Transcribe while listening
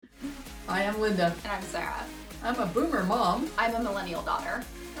Hi, I'm Linda. And I'm Sarah. I'm a boomer mom. I'm a millennial daughter.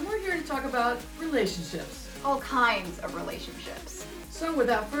 And we're here to talk about relationships. All kinds of relationships. So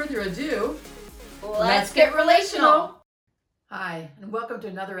without further ado, let's get relational. Hi, and welcome to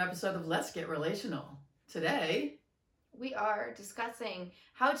another episode of Let's Get Relational. Today, we are discussing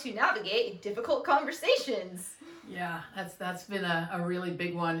how to navigate difficult conversations. Yeah, that's been a really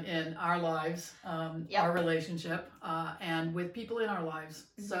big one in our lives, our relationship, and with people in our lives.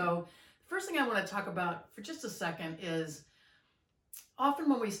 Mm-hmm. So first thing I want to talk about for just a second is often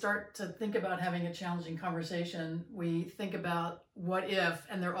when we start to think about having a challenging conversation, we think about what if,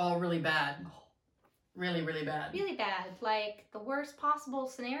 and they're all really bad. Really, really bad. Really bad. Like the worst possible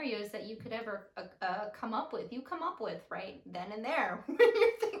scenarios that you could ever come up with. You come up with right then and there when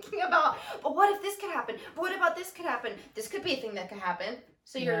you're thinking about, but what if this could happen? But what about this could happen? This could be a thing that could happen.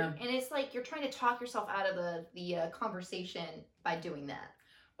 So and it's like you're trying to talk yourself out of the conversation by doing that.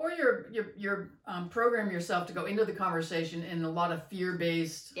 Or you're program yourself to go into the conversation in a lot of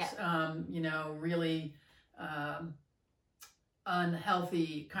fear-based, really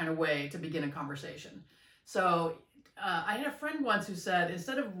unhealthy kind of way to begin a conversation. So I had a friend once who said,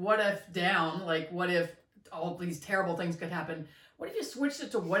 instead of what if down, like what if all these terrible things could happen, what if you switched it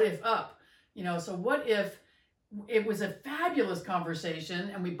to what if up? So what if it was a fabulous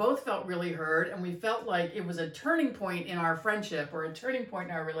conversation and we both felt really heard and we felt like it was a turning point in our friendship or a turning point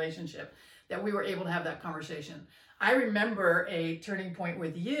in our relationship that we were able to have that conversation. I remember a turning point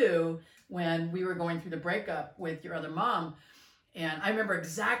with you when we were going through the breakup with your other mom. And I remember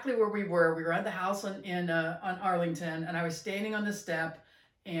exactly where we were. We were at the house on Arlington, and I was standing on the step,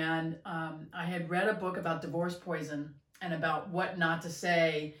 and I had read a book about divorce poison and about what not to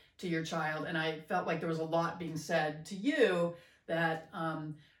say to your child. And I felt like there was a lot being said to you that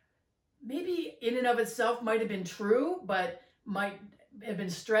maybe in and of itself might have been true, but might have been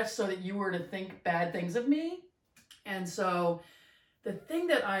stretched so that you were to think bad things of me. And so the thing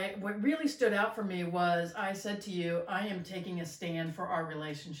what really stood out for me was I said to you, I am taking a stand for our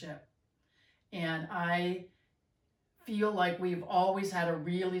relationship. And I feel like we've always had a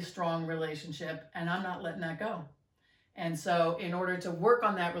really strong relationship and I'm not letting that go. And so in order to work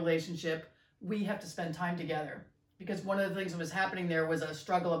on that relationship, we have to spend time together. Because one of the things that was happening there was a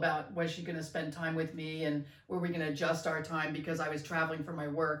struggle about, was she going to spend time with me and were we going to adjust our time because I was traveling for my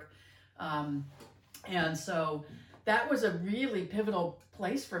work. And so that was a really pivotal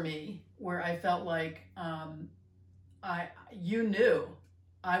place for me where I felt like you knew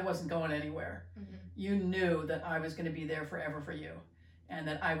I wasn't going anywhere. Mm-hmm. You knew that I was going to be there forever for you and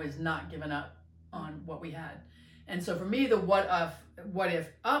that I was not giving up on what we had. And so for me, the what if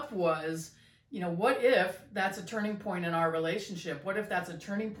up was, what if that's a turning point in our relationship? What if that's a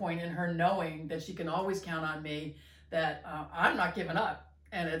turning point in her knowing that she can always count on me, that I'm not giving up.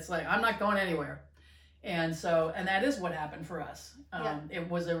 And it's like, I'm not going anywhere. And that is what happened for us. It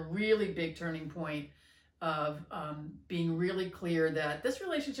was a really big turning point of being really clear that this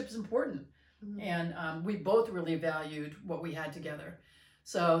relationship is important. Mm-hmm. And we both really valued what we had together.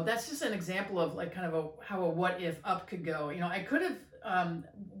 So that's just an example of like kind of how a what if up could go. I could have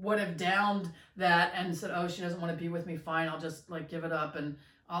would have downed that and said, oh, she doesn't want to be with me. Fine, I'll just like give it up. And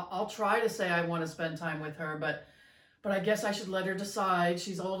I'll try to say I want to spend time with her, but I guess I should let her decide.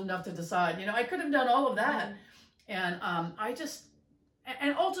 She's old enough to decide. I could have done all of that. Mm-hmm. And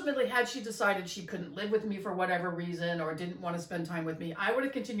and ultimately, had she decided she couldn't live with me for whatever reason or didn't want to spend time with me, I would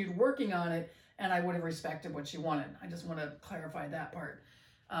have continued working on it and I would have respected what she wanted. I just want to clarify that part.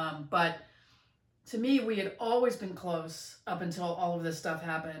 But to me, we had always been close up until all of this stuff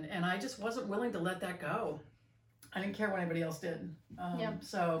happened. And I just wasn't willing to let that go. I didn't care what anybody else did.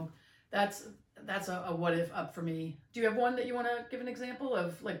 So that's a what if up for me. Do you have one that you want to give an example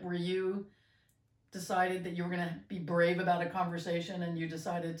of, like, where you decided that you were going to be brave about a conversation and you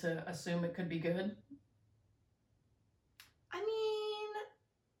decided to assume it could be good? I mean,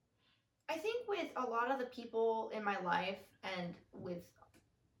 I think with a lot of the people in my life and with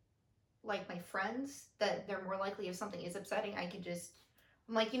like my friends, that they're more likely if something is upsetting,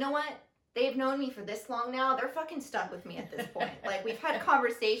 I'm like, you know what? They've known me for this long now. They're fucking stuck with me at this point. Like, we've had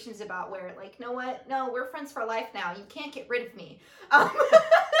conversations about where, like, you know what? No, we're friends for life now. You can't get rid of me.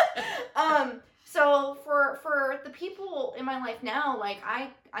 So for the people in my life now, like,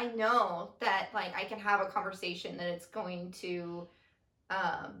 I know that, like, I can have a conversation that it's going to,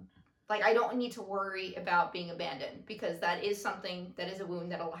 like, I don't need to worry about being abandoned, because that is something that is a wound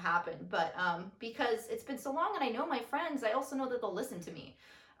that'll happen. But because it's been so long and I know my friends, I also know that they'll listen to me.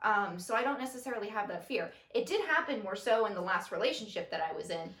 So I don't necessarily have that fear. It did happen more so in the last relationship that I was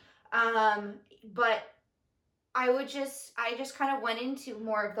in. But I just kind of went into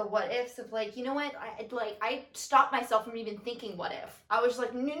more of the what ifs of like, you know what? I stopped myself from even thinking what if. I was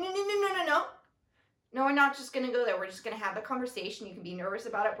like, no, no, no, no, no, no, no. No, we're not just gonna go there. We're just gonna have the conversation. You can be nervous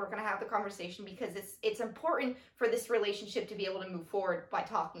about it. We're gonna have the conversation because it's important for this relationship to be able to move forward by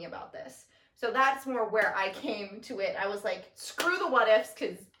talking about this. So that's more where I came to it. I was like, screw the what ifs,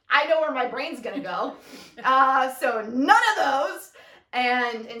 because I know where my brain's gonna go. So none of those.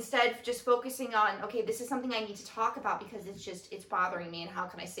 And instead just focusing on, okay, this is something I need to talk about because it's bothering me, and how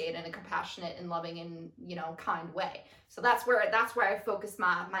can I say it in a compassionate and loving and, you know, kind way. So that's where I focused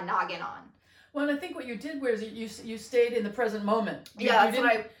my noggin on. Well, and I think what you did was you stayed in the present moment. You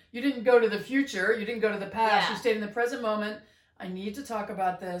didn't go to the future. You didn't go to the past. Yeah. You stayed in the present moment. I need to talk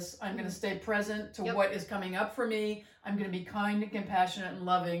about this. I'm going to stay present to what is coming up for me. I'm going to be kind and compassionate and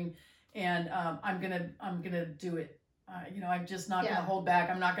loving, and I'm gonna do it. I'm just not going to hold back.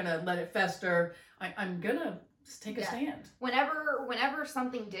 I'm not going to let it fester. I'm going to take a stand. Whenever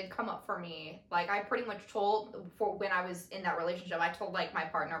something did come up for me, like I pretty much told, for when I was in that relationship, I told like my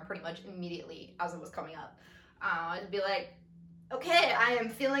partner pretty much immediately as it was coming up. I'd be like, okay, I am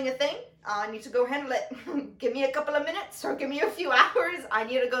feeling a thing. I need to go handle it. Give me a couple of minutes or give me a few hours. I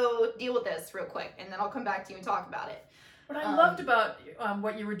need to go deal with this real quick, and then I'll come back to you and talk about it. What I loved about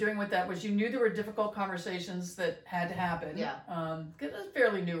what you were doing with that was you knew there were difficult conversations that had to happen. Yeah. Because it's a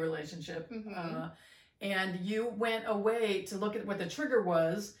fairly new relationship. Mm-hmm. And you went away to look at what the trigger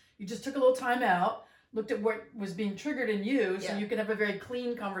was. You just took a little time out, looked at what was being triggered in you, so you could have a very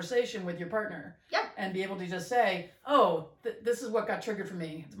clean conversation with your partner. Yeah. And be able to just say, oh, this is what got triggered for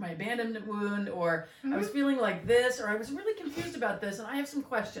me. It's my abandonment wound, or I was feeling like this, or I was really confused about this, and I have some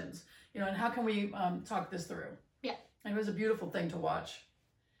questions. And how can we talk this through? Yeah. And it was a beautiful thing to watch.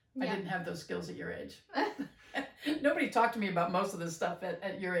 Yeah. I didn't have those skills at your age. Nobody talked to me about most of this stuff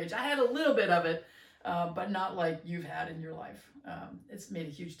at your age. I had a little bit of it, but not like you've had in your life. It's made a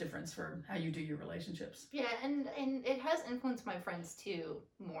huge difference for how you do your relationships. Yeah, and it has influenced my friends too,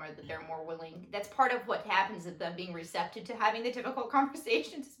 more that they're more willing. That's part of what happens of them being receptive to having the difficult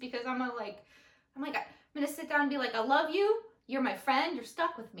conversations, is because I'm gonna sit down and be like, I love you. You're my friend, you're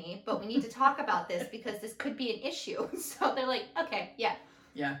stuck with me, but we need to talk about this because this could be an issue. So they're like, okay, yeah.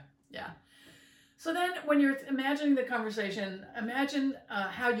 Yeah. So then when you're imagining the conversation, imagine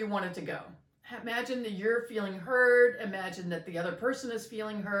how you want it to go. Imagine that you're feeling heard. Imagine that the other person is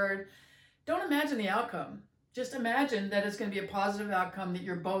feeling heard. Don't imagine the outcome. Just imagine that it's going to be a positive outcome that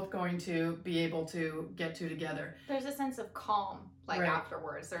you're both going to be able to get to together. There's a sense of calm,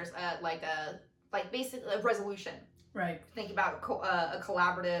 afterwards. There's basically a resolution. Right. Think about a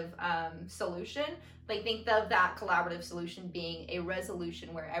collaborative solution. Like, think of that collaborative solution being a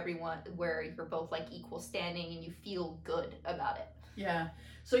resolution where you're both like equal standing and you feel good about it. Yeah.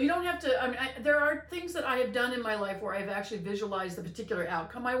 So you don't have to, there are things that I have done in my life where I've actually visualized the particular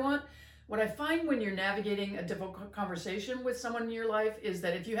outcome I want. What I find when you're navigating a difficult conversation with someone in your life is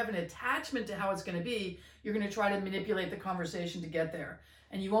that if you have an attachment to how it's going to be, you're going to try to manipulate the conversation to get there.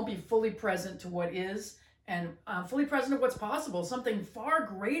 And you won't be fully present to what is, and fully present to what's possible. Something far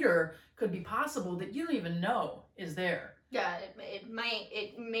greater could be possible that you don't even know is there. Yeah, it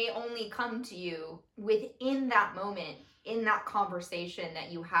may only come to you within that moment, in that conversation,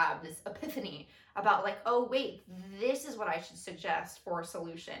 that you have this epiphany about like, oh wait, this is what I should suggest for a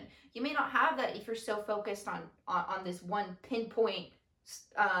solution. You may not have that if you're so focused on this one pinpoint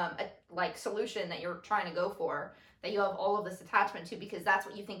solution that you're trying to go for, that you have all of this attachment to, because that's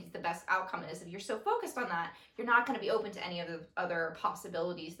what you think is the best outcome is. If you're so focused on that, you're not going to be open to any of the other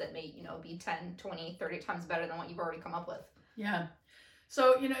possibilities that may, be 10, 20, 30 times better than what you've already come up with. Yeah.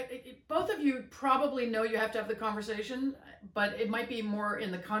 So, both of you probably know you have to have the conversation, but it might be more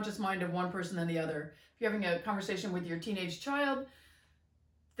in the conscious mind of one person than the other. If you're having a conversation with your teenage child,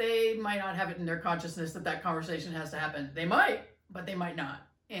 they might not have it in their consciousness that conversation has to happen. They might, but they might not.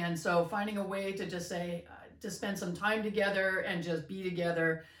 And so finding a way to just say, to spend some time together and just be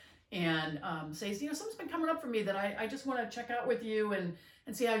together and say, something's been coming up for me that I just want to check out with you and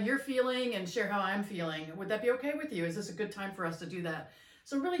see how you're feeling and share how I'm feeling. Would that be okay with you? Is this a good time for us to do that?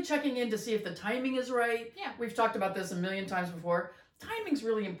 So really checking in to see if the timing is right. Yeah. We've talked about this a million times before. Timing's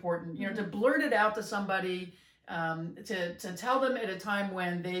really important, to blurt it out to somebody, to tell them at a time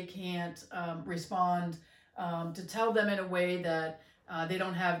when they can't respond, to tell them in a way that they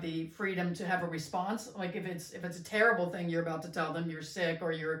don't have the freedom to have a response. Like if it's a terrible thing you're about to tell them, you're sick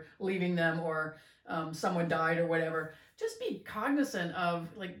or you're leaving them or someone died or whatever, just be cognizant of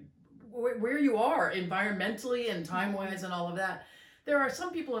like where you are environmentally and time-wise and all of that. There are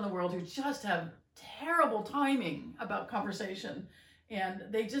some people in the world who just have terrible timing about conversation. and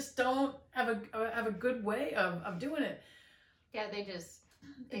they just don't have a good way of doing it. Yeah, they just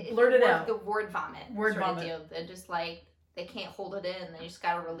blurt it out. The word vomit. Word vomit. Deal. They're just like, they can't hold it in. They just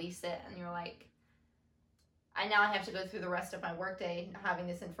gotta release it, and you're like, I have to go through the rest of my workday having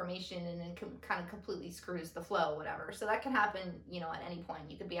this information, and then kind of completely screws the flow, whatever. So that can happen, at any point.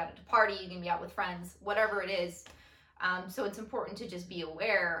 You could be out at a party, you can be out with friends, whatever it is. So it's important to just be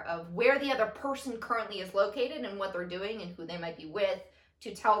aware of where the other person currently is located and what they're doing and who they might be with,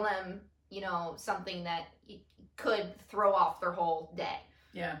 to tell them, something that could throw off their whole day.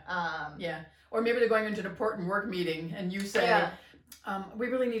 Yeah. Yeah. Or maybe they're going into an important work meeting and you say, we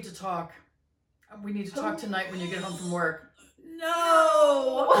really need to talk. We need to talk tonight when you get home from work.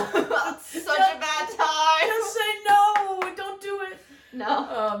 No! Such a bad time. Just say no. Don't do it.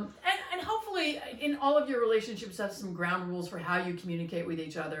 No. And hopefully in all of your relationships have some ground rules for how you communicate with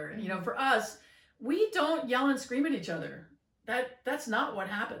each other. For us, we don't yell and scream at each other. That's not what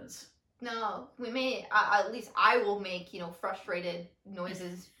happens. No, we may, at least I will make, frustrated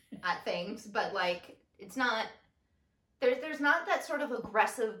noises at things, but like, it's not, there's not that sort of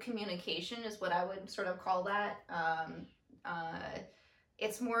aggressive communication is what I would sort of call that.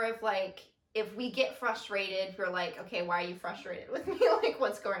 It's more of like, if we get frustrated, we're like, okay, why are you frustrated with me? Like,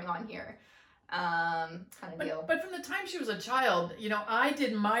 what's going on here? Kind of deal. But from the time she was a child, I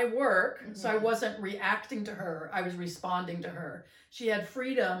did my work, so I wasn't reacting to her. I was responding to her. She had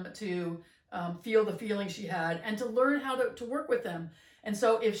freedom to feel the feelings she had and to learn how to work with them. And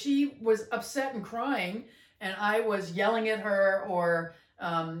so if she was upset and crying and I was yelling at her or,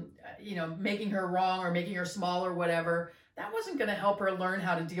 making her wrong or making her small or whatever, that wasn't going to help her learn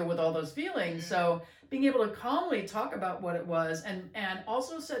how to deal with all those feelings. So being able to calmly talk about what it was and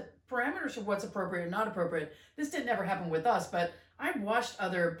also set parameters for what's appropriate and not appropriate. This didn't ever happen with us, but I watched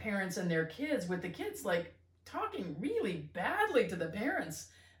other parents and their kids with the kids like talking really badly to the parents.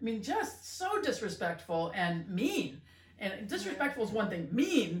 I mean, just so disrespectful and mean. And disrespectful is one thing,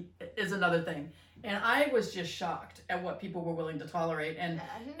 mean is another thing. And I was just shocked at what people were willing to tolerate. And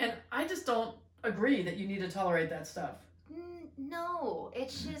I just don't agree that you need to tolerate that stuff. No,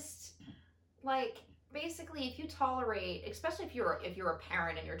 it's just like, basically, if you tolerate, especially if you're a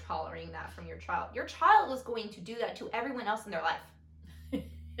parent and you're tolerating that from your child is going to do that to everyone else in their life.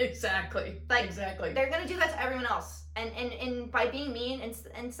 Exactly. Exactly. They're going to do that to everyone else. And by being mean,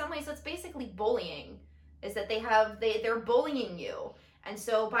 in some ways, that's basically bullying, is that they're bullying you. And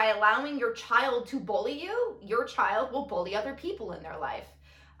so by allowing your child to bully you, your child will bully other people in their life.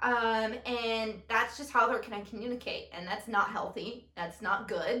 And that's just how they're going to communicate. And that's not healthy. That's not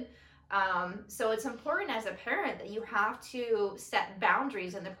good. So it's important as a parent that you have to set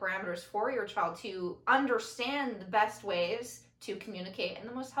boundaries and the parameters for your child to understand the best ways to communicate and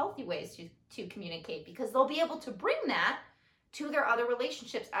the most healthy ways to communicate, because they'll be able to bring that to their other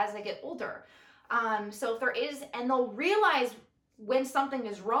relationships as they get older. So if there is, and they'll realize when something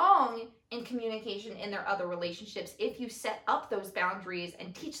is wrong in communication in their other relationships, if you set up those boundaries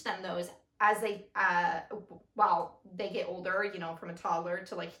and teach them those as they, while they get older, from a toddler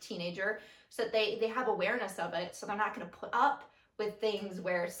to like a teenager, so that they have awareness of it. So they're not going to put up with things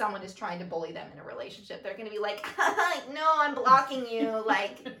where someone is trying to bully them in a relationship. They're going to be like, no, I'm blocking you.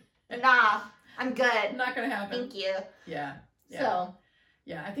 Like, nah, I'm good. Not going to happen. Thank you. Yeah. So.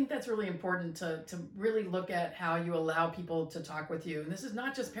 Yeah, I think that's really important to really look at how you allow people to talk with you. And this is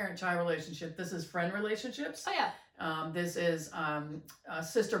not just parent-child relationship. This is friend relationships. Oh, yeah. This is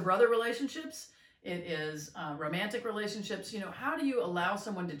sister-brother relationships. It is romantic relationships. How do you allow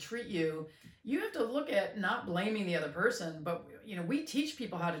someone to treat you? You have to look at not blaming the other person, but, we teach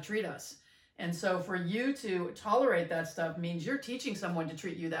people how to treat us. And so for you to tolerate that stuff means you're teaching someone to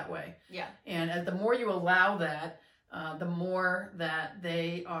treat you that way. Yeah. And the more you allow that, the more that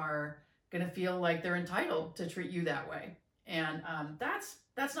they are going to feel like they're entitled to treat you that way. And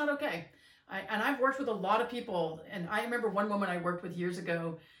that's not okay. I've worked with a lot of people, and I remember one woman I worked with years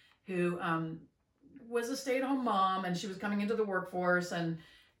ago who was a stay-at-home mom, and she was coming into the workforce,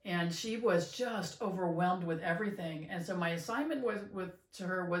 and she was just overwhelmed with everything. And so my assignment to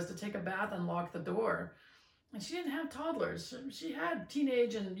her was to take a bath and lock the door. And she didn't have toddlers. She had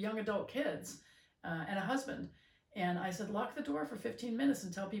teenage and young adult kids and a husband. And I said, lock the door for 15 minutes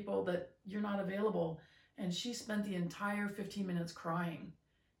and tell people that you're not available. And she spent the entire 15 minutes crying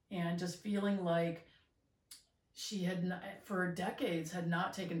and just feeling like she had, for decades, had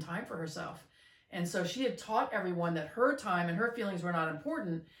not taken time for herself. And so she had taught everyone that her time and her feelings were not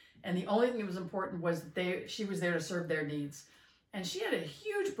important. And the only thing that was important was that she was there to serve their needs. And she had a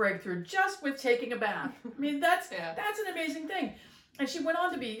huge breakthrough just with taking a bath. I mean, that's an amazing thing. And she went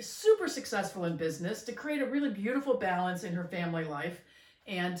on to be super successful in business, to create a really beautiful balance in her family life,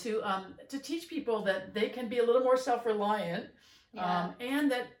 and to teach people that they can be a little more self-reliant,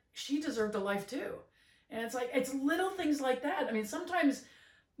 and that she deserved a life too. And it's like, it's little things like that. I mean, sometimes,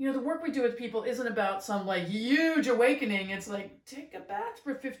 you know, the work we do with people isn't about some like huge awakening. It's like, take a bath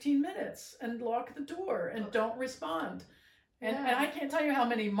for 15 minutes and lock the door and don't respond. And I can't tell you how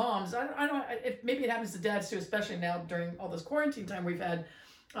many moms, I don't, if maybe it happens to dads too, especially now during all this quarantine time we've had.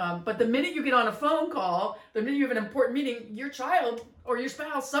 But the minute you get on a phone call, the minute you have an important meeting, your child or your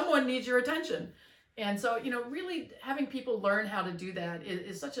spouse, someone needs your attention. And so, you know, really having people learn how to do that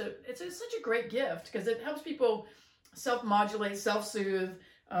is such a great gift, because it helps people self-modulate, self-soothe,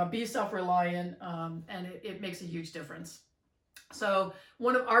 be self-reliant, and it makes a huge difference. So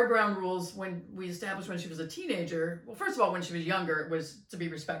one of our ground rules when we established when she was a teenager, well, first of all, when she was younger, it was to be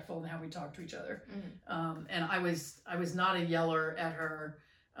respectful in how we talk to each other. And I was not a yeller at her.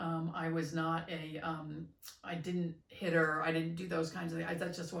 I was not I didn't hit her. I didn't do those kinds of things.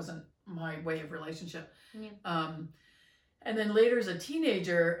 That just wasn't my way of relationship. And then later as a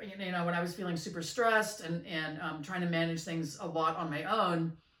teenager, you know, when I was feeling super stressed and trying to manage things a lot on my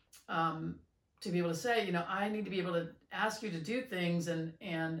own, to be able to say, you know, I need to be able to ask you to do things and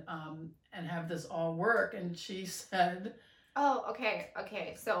have this all work. And she said, oh,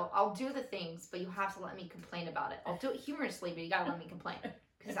 okay. So I'll do the things, but you have to let me complain about it. I'll do it humorously, but you gotta let me complain.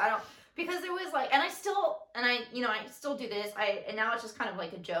 Because it was like, and I still do this. And now it's just kind of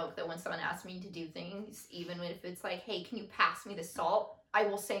like a joke that when someone asks me to do things, even if it's like, hey, can you pass me the salt? I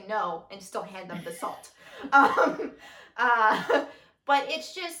will say no and still hand them the salt. But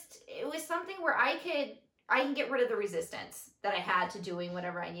it was something where I can get rid of the resistance that I had to doing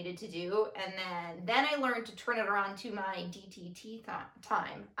whatever I needed to do. And then I learned to turn it around to my DTT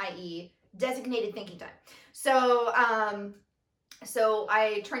time, i.e. designated thinking time. So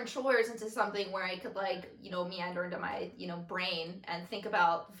I turned chores into something where I could, like, you know, meander into my, you know, brain and think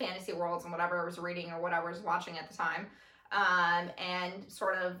about fantasy worlds and whatever I was reading or whatever I was watching at the time. And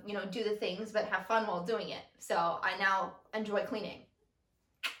sort of, you know, do the things but have fun while doing it. So I now enjoy cleaning.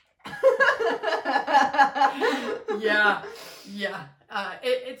 Yeah.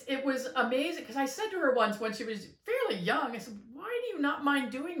 It was amazing, because I said to her once when she was fairly young, I said, why do you not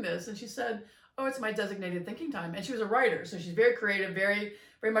mind doing this? And she said, oh, it's my designated thinking time. And she was a writer, so she's very creative, very,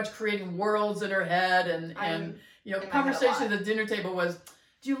 very much creating worlds in her head. And you know, conversation at the dinner table was,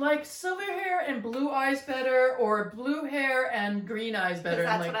 do you like silver hair and blue eyes better, or blue hair and green eyes better?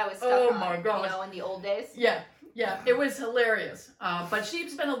 That's what I was stuck on, my gosh. You know, in the old days. Yeah, it was hilarious. But she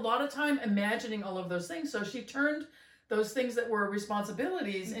spent a lot of time imagining all of those things. So she turned those things that were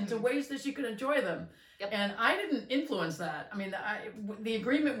responsibilities into ways that she could enjoy them. Yep. And I didn't influence that. I mean, the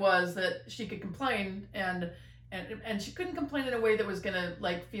agreement was that she could complain, and she couldn't complain in a way that was gonna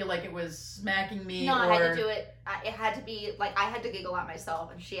like feel like it was smacking me. No, I had to do it. It had to be like I had to giggle at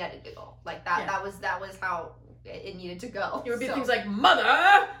myself, and she had to giggle like that. Yeah. That was how it needed to go. It would be things like,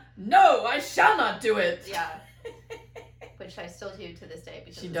 "Mother, no, I shall not do it." Yeah. Which I still do to this day.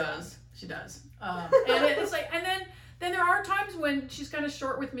 Because she does. And it's like, and then there are times when she's kind of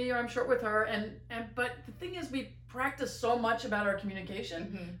short with me or I'm short with her, but the thing is, we practice so much about our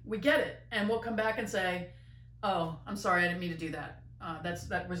communication, we get it, and we'll come back and say, oh, I'm sorry, I didn't mean to do that.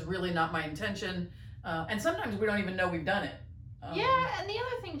 That was really not my intention. And sometimes we don't even know we've done it. Yeah, and the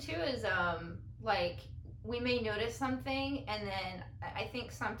other thing too is like we may notice something, and then I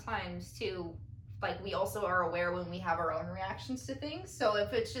think sometimes too, like we also are aware when we have our own reactions to things. So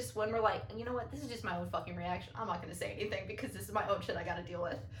if it's just when we're like, you know what, this is just my own fucking reaction, I'm not gonna say anything because this is my own shit I gotta deal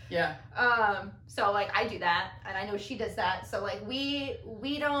with. Yeah. So like I do that, and I know she does that. So like we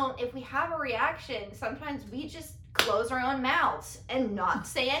don't, if we have a reaction, sometimes we just close our own mouths and not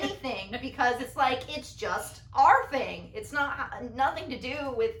say anything because it's like, it's just our thing. It's nothing to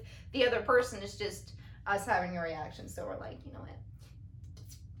do with the other person. It's just us having a reaction. So we're like, you know what,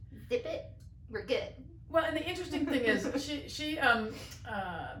 zip it. We're good. Well, and the interesting thing is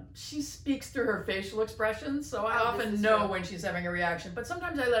she speaks through her facial expressions, so I often know when she's having a reaction, but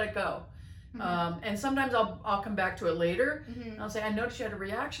sometimes I let it go. And sometimes I'll come back to it later, and I'll say, I noticed you had a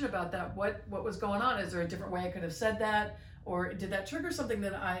reaction about that. What was going on? Is there a different way I could have said that? Or did that trigger something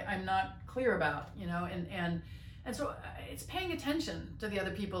that I'm not clear about, you know? And so it's paying attention to the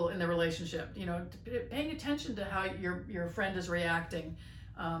other people in the relationship, you know, paying attention to how your friend is reacting.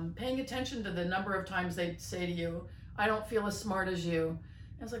 Paying attention to the number of times they say to you, I don't feel as smart as you.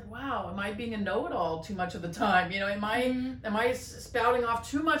 And it's like, wow, am I being a know-it-all too much of the time? You know, am I spouting off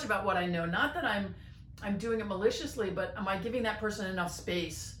too much about what I know? Not that I'm doing it maliciously, but am I giving that person enough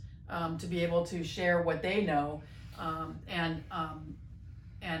space to be able to share what they know? And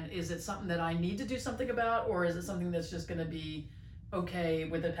is it something that I need to do something about, or is it something that's just going to be okay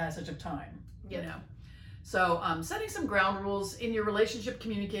with the passage of time? You know. So setting some ground rules in your relationship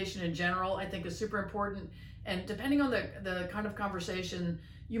communication in general, I think, is super important. And depending on the kind of conversation,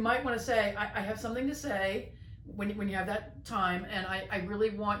 you might want to say, I have something to say when you have that time, and I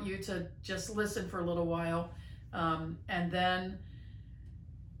really want you to just listen for a little while. And then,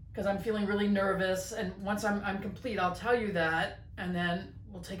 because I'm feeling really nervous, and once I'm complete, I'll tell you that, and then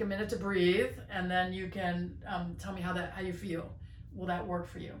we'll take a minute to breathe, and then you can tell me how you feel. Will that work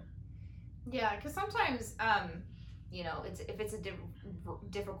for you? Yeah, because sometimes, you know, if it's a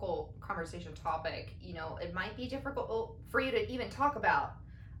difficult conversation topic, you know, it might be difficult for you to even talk about.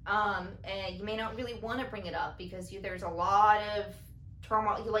 And you may not really want to bring it up because there's a lot of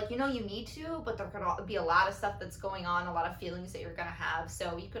turmoil. You know you need to, but there could be a lot of stuff that's going on, a lot of feelings that you're going to have.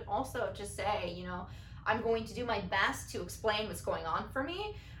 So you could also just say, you know, I'm going to do my best to explain what's going on for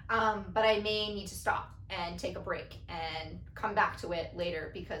me, but I may need to stop and take a break and come back to it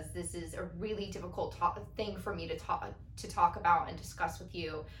later because this is a really difficult thing for me to talk about and discuss with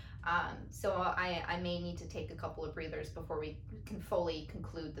you. So I may need to take a couple of breathers before we can fully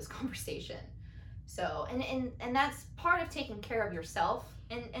conclude this conversation. So, and that's part of taking care of yourself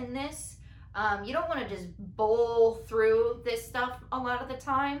in this. You don't want to just bowl through this stuff a lot of the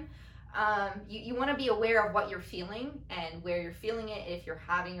time. You want to be aware of what you're feeling and where you're feeling it, if you're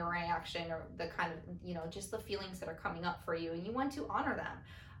having a reaction or the kind of, you know, just the feelings that are coming up for you, and you want to honor them.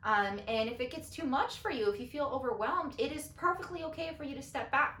 And if it gets too much for you, if you feel overwhelmed, it is perfectly okay for you to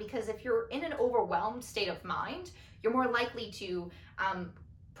step back, because if you're in an overwhelmed state of mind, you're more likely to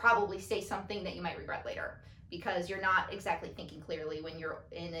probably say something that you might regret later, because you're not exactly thinking clearly when you're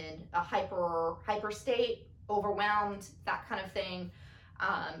in a hyper state, overwhelmed, that kind of thing.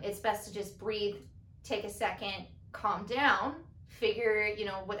 It's best to just breathe, take a second, calm down, figure, you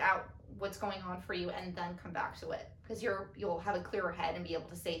know, out what's going on for you, and then come back to it, because you'll have a clearer head and be able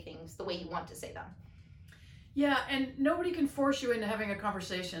to say things the way you want to say them. Yeah, and nobody can force you into having a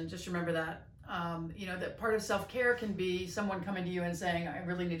conversation. Just remember that. You know, that part of self-care can be someone coming to you and saying, I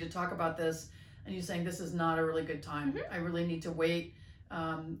really need to talk about this, and you saying, this is not a really good time. Mm-hmm. I really need to wait.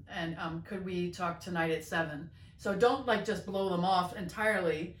 Could we talk tonight at 7? So don't just blow them off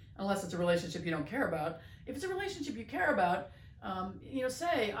entirely, unless it's a relationship you don't care about. If it's a relationship you care about, you know,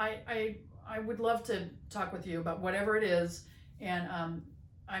 say, I would love to talk with you about whatever it is, and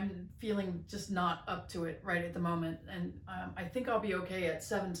I'm feeling just not up to it right at the moment, and I think I'll be okay at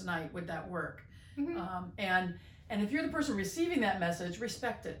 7 tonight. Would that work? Mm-hmm. And if you're the person receiving that message,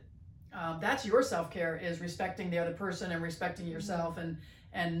 respect it. That's your self-care, is respecting the other person and respecting yourself,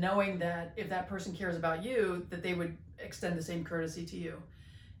 and knowing that if that person cares about you, that they would extend the same courtesy to you.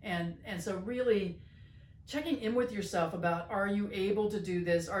 And so really checking in with yourself about, are you able to do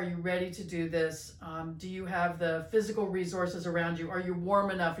this? Are you ready to do this? Do you have the physical resources around you? Are you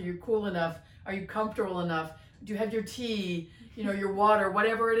warm enough? Are you cool enough? Are you comfortable enough? Do you have your tea, you know, your water,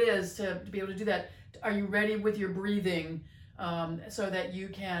 whatever it is to be able to do that? Are you ready with your breathing? So that you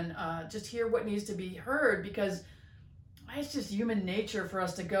can just hear what needs to be heard, because it's just human nature for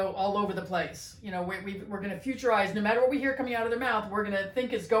us to go all over the place. You know, we're going to futurize. No matter what we hear coming out of their mouth, we're going to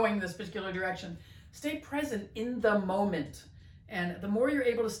think it's going this particular direction. Stay present in the moment. And the more you're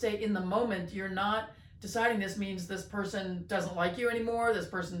able to stay in the moment, you're not deciding this means this person doesn't like you anymore, this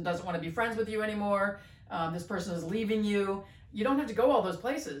person doesn't want to be friends with you anymore, this person is leaving you. You don't have to go all those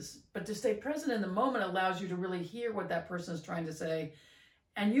places, but to stay present in the moment allows you to really hear what that person is trying to say.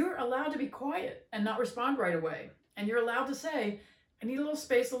 And you're allowed to be quiet and not respond right away. And you're allowed to say, I need a little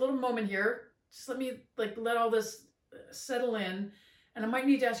space, a little moment here. Just let me let all this settle in. And I might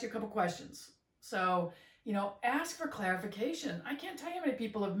need to ask you a couple questions. So, you know, ask for clarification. I can't tell you how many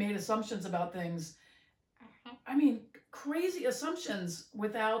people have made assumptions about things. I mean, crazy assumptions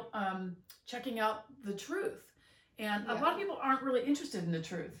without checking out the truth. And a lot of people aren't really interested in the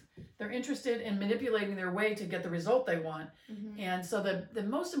truth. They're interested in manipulating their way to get the result they want. Mm-hmm. And so the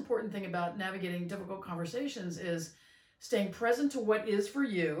most important thing about navigating difficult conversations is staying present to what is for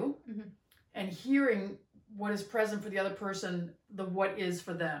you, mm-hmm. and hearing what is present for the other person, the what is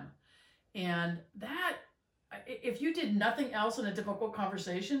for them. And that, if you did nothing else in a difficult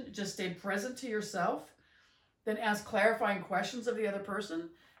conversation, just stay present to yourself, then ask clarifying questions of the other person,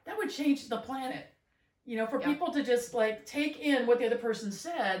 that would change the planet. You know, for people to just take in what the other person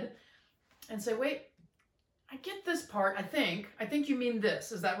said and say, wait, I get this part, I think you mean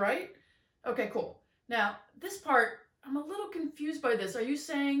this. Is that right? Okay, cool. Now, this part, I'm a little confused by this. Are you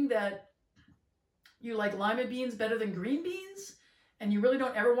saying that you like lima beans better than green beans? And you really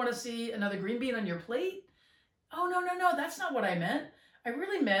don't ever want to see another green bean on your plate? oh, no, that's not what I meant. I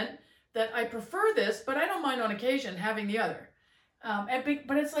really meant that I prefer this, but I don't mind on occasion having the other.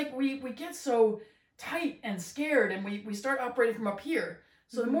 But it's like we get so tight and scared, and we start operating from up here.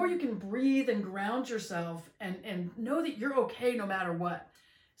 So the more you can breathe and ground yourself and know that you're okay no matter what.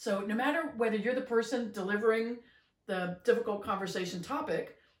 So no matter whether you're the person delivering the difficult conversation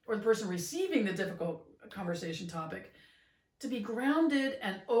topic or the person receiving the difficult conversation topic, to be grounded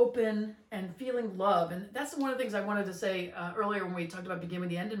and open and feeling love. And that's one of the things I wanted to say earlier when we talked about begin with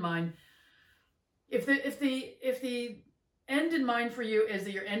the end in mind. If the end in mind for you is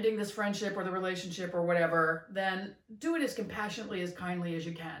that you're ending this friendship or the relationship or whatever, then do it as compassionately, as kindly as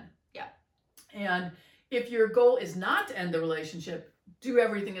you can. Yeah. And if your goal is not to end the relationship, do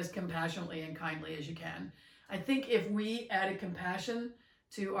everything as compassionately and kindly as you can. I think if we added compassion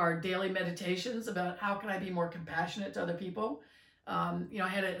to our daily meditations about how can I be more compassionate to other people. I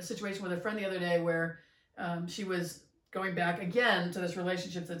had a situation with a friend the other day where she was going back again to this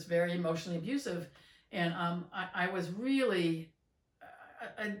relationship that's very emotionally abusive. And I was really,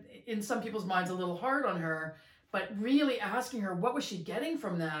 in some people's minds, a little hard on her, but really asking her, what was she getting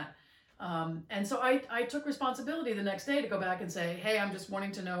from that? And so I took responsibility the next day to go back and say, hey, I'm just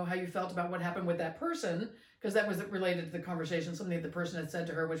wanting to know how you felt about what happened with that person, because that was related to the conversation, something that the person had said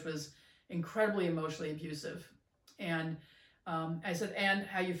to her, which was incredibly emotionally abusive. And I said, and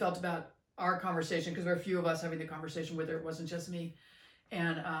how you felt about our conversation, because there were a few of us having the conversation with her. It wasn't just me.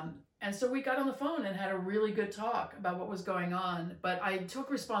 And so we got on the phone and had a really good talk about what was going on. But I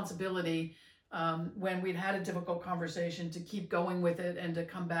took responsibility when we'd had a difficult conversation to keep going with it and to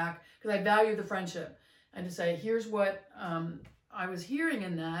come back, because I value the friendship, and to say, here's what I was hearing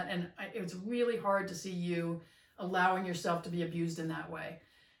in that. And it's really hard to see you allowing yourself to be abused in that way.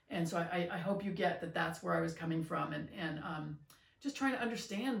 And so I hope you get that that's where I was coming from, and just trying to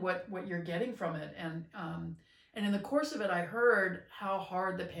understand what you're getting from it. And in the course of it, I heard how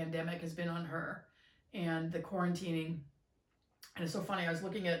hard the pandemic has been on her and the quarantining. And it's so funny. I was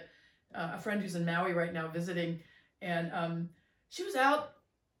looking at a friend who's in Maui right now visiting, and she was out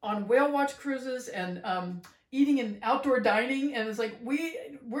on whale watch cruises and eating in outdoor dining. And it's like,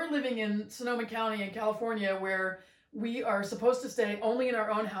 we're living in Sonoma County in California, where we are supposed to stay only in our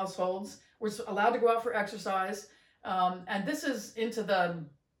own households. We're allowed to go out for exercise. And this is into the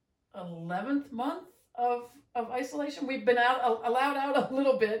 11th month of isolation. We've been allowed out a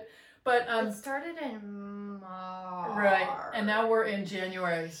little bit, but it started in March, right, and now we're in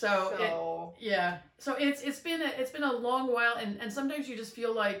January. So it's been a long while, and sometimes you just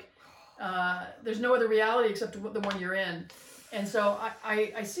feel like there's no other reality except the one you're in. And so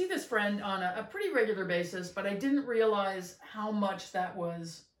I see this friend on a pretty regular basis, but I didn't realize how much that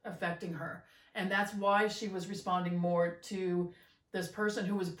was affecting her, and that's why she was responding more to this person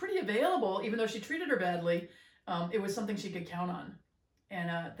who was pretty available, even though she treated her badly. It was something she could count on. And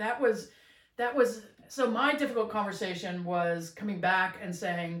that was, so my difficult conversation was coming back and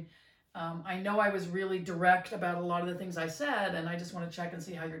saying, I know I was really direct about a lot of the things I said, and I just want to check and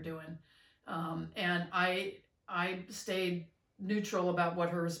see how you're doing. And I stayed neutral about what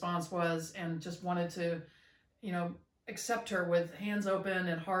her response was, and just wanted to, accept her with hands open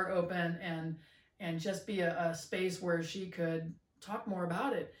and heart open, and just be a space where she could talk more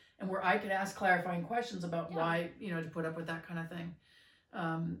about it, and where I could ask clarifying questions about why, to put up with that kind of thing.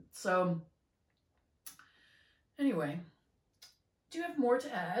 So anyway, do you have more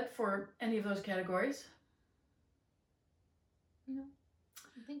to add for any of those categories? No,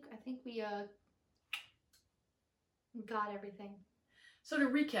 I think we got everything. So to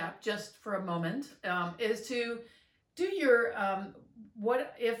recap, just for a moment, is to do your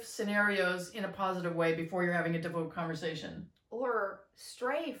what if scenarios in a positive way before you're having a difficult conversation. Or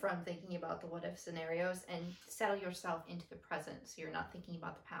stray from thinking about the what if scenarios and settle yourself into the present, so you're not thinking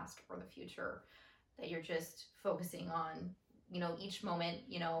about the past or the future, that you're just focusing on, each moment,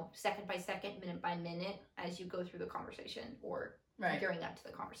 second by second, minute by minute, as you go through the conversation or gearing up to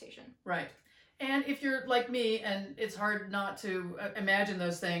the conversation. Right. And if you're like me and it's hard not to imagine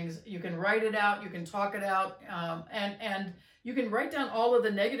those things, you can write it out, you can talk it out, and you can write down all of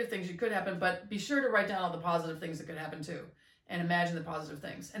the negative things that could happen, but be sure to write down all the positive things that could happen too. And imagine the positive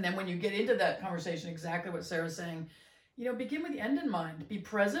things. And then when you get into that conversation, exactly what Sarah's saying, begin with the end in mind. Be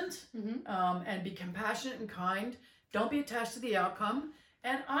present, and be compassionate and kind. Don't be attached to the outcome.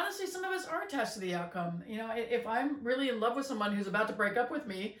 And honestly, some of us are attached to the outcome. If I'm really in love with someone who's about to break up with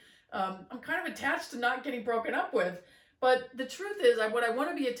me, I'm kind of attached to not getting broken up with. But the truth is, what I want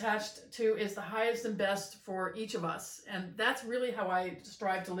to be attached to is the highest and best for each of us. And that's really how I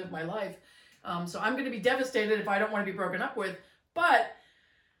strive to live my life. So I'm going to be devastated if I don't want to be broken up with. But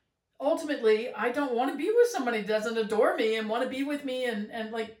ultimately, ultimately, I don't want to be with somebody who doesn't adore me and want to be with me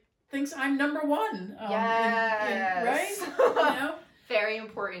and like thinks I'm number one. Yes. Right? You know? Very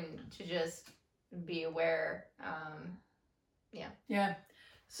important to just be aware. Yeah.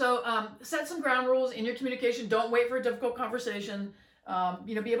 So set some ground rules in your communication. Don't wait for a difficult conversation.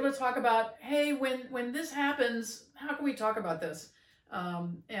 Be able to talk about, hey, when this happens, how can we talk about this?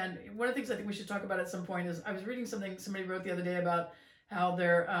 And one of the things I think we should talk about at some point is I was reading something somebody wrote the other day about how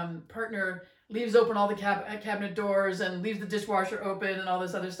their partner leaves open all the cabinet doors and leaves the dishwasher open and all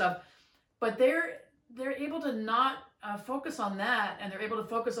this other stuff. But they're able to not focus on that, and they're able to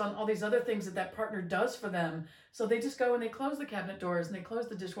focus on all these other things that partner does for them. So they just go and they close the cabinet doors and they close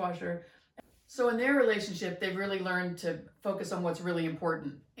the dishwasher. So in their relationship, they've really learned to focus on what's really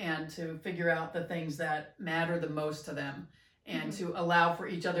important and to figure out the things that matter the most to them and to allow for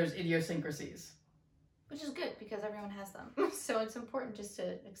each other's idiosyncrasies. Which is good because everyone has them. So it's important just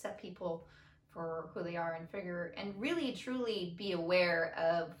to accept people for who they are and really truly be aware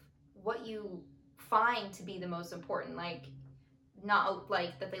of what you find to be the most important. Like, not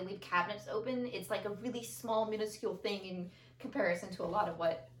like that they leave cabinets open. It's like a really small, minuscule thing in comparison to a lot of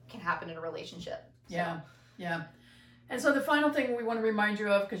what can happen in a relationship. So. Yeah. And so the final thing we want to remind you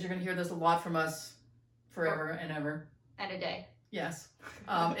of, because you're going to hear this a lot from us forever and ever. And a day. Yes.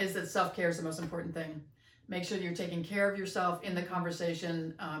 Is that self-care is the most important thing. Make sure you're taking care of yourself in the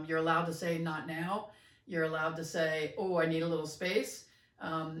conversation. You're allowed to say not now. You're allowed to say, oh, I need a little space.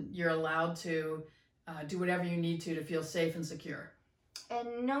 You're allowed to do whatever you need to feel safe and secure.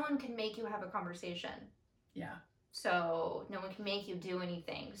 And no one can make you have a conversation. Yeah. So no one can make you do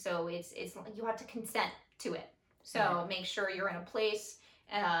anything. So it's you have to consent to it. So make sure you're in a place,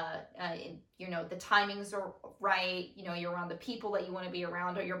 the timings are right, you're around the people that you want to be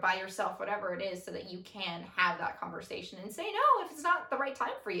around, or you're by yourself, whatever it is, so that you can have that conversation and say no if it's not the right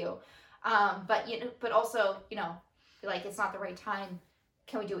time for you. But also, be like, it's not the right time.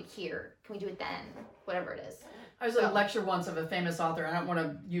 Can we do it here? Can we do it then? Whatever it is. I was at a lecture once of a famous author. I don't want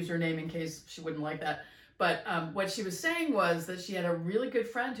to use her name in case she wouldn't like that. But what she was saying was that she had a really good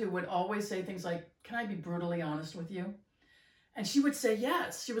friend who would always say things like, can I be brutally honest with you? And she would say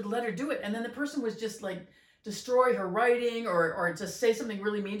yes. She would let her do it. And then the person was just like destroy her writing or just say something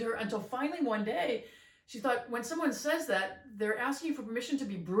really mean to her, until finally one day she thought, when someone says that, they're asking you for permission to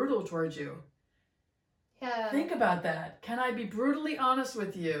be brutal towards you. Yeah. Think about that. Can I be brutally honest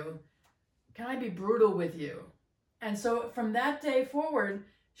with you? Can I be brutal with you? And so from that day forward,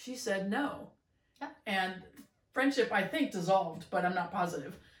 she said no. Yeah. And friendship, I think, dissolved, but I'm not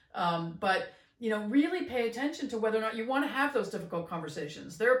positive. But really pay attention to whether or not you want to have those difficult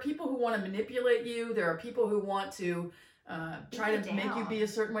conversations. There are people who want to manipulate you. There are people who want to try to make you be a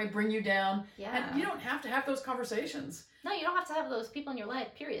certain way, bring you down. Yeah. And you don't have to have those conversations. No, you don't have to have those people in your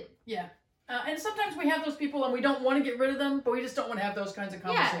life, period. Yeah. And sometimes we have those people and we don't want to get rid of them, but we just don't want to have those kinds of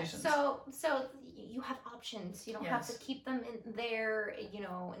conversations. Yeah, so you have options. You don't have Yes. to keep them in there,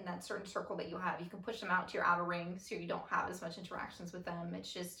 in that certain circle that you have. You can push them out to your outer ring so you don't have as much interactions with them.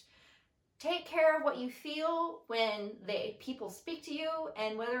 It's just take care of what you feel when people speak to you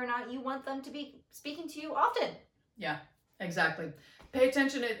and whether or not you want them to be speaking to you often. Yeah, exactly. Pay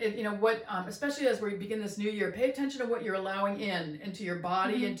attention especially as we begin this new year, pay attention to what you're allowing into your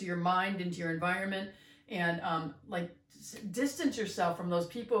body, into your mind, into your environment, and distance yourself from those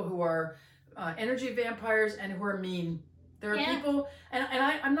people who are energy vampires and who are mean. There are people, and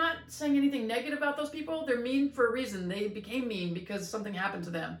I'm not saying anything negative about those people. They're mean for a reason. They became mean because something happened to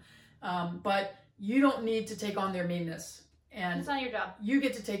them. But you don't need to take on their meanness. And it's not your job. You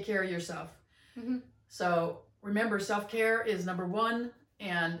get to take care of yourself. Mm-hmm. So remember, self-care is number one.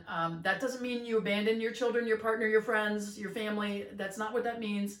 And that doesn't mean you abandon your children, your partner, your friends, your family. That's not what that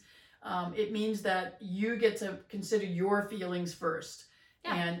means. It means that you get to consider your feelings first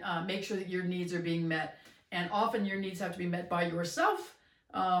and make sure that your needs are being met. And often your needs have to be met by yourself.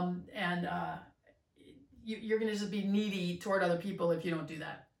 You're going to just be needy toward other people if you don't do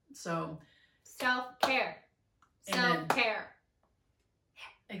that. So self-care. Amen. Self-care.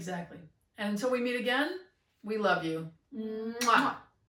 Exactly. And until we meet again, we love you. Mwah.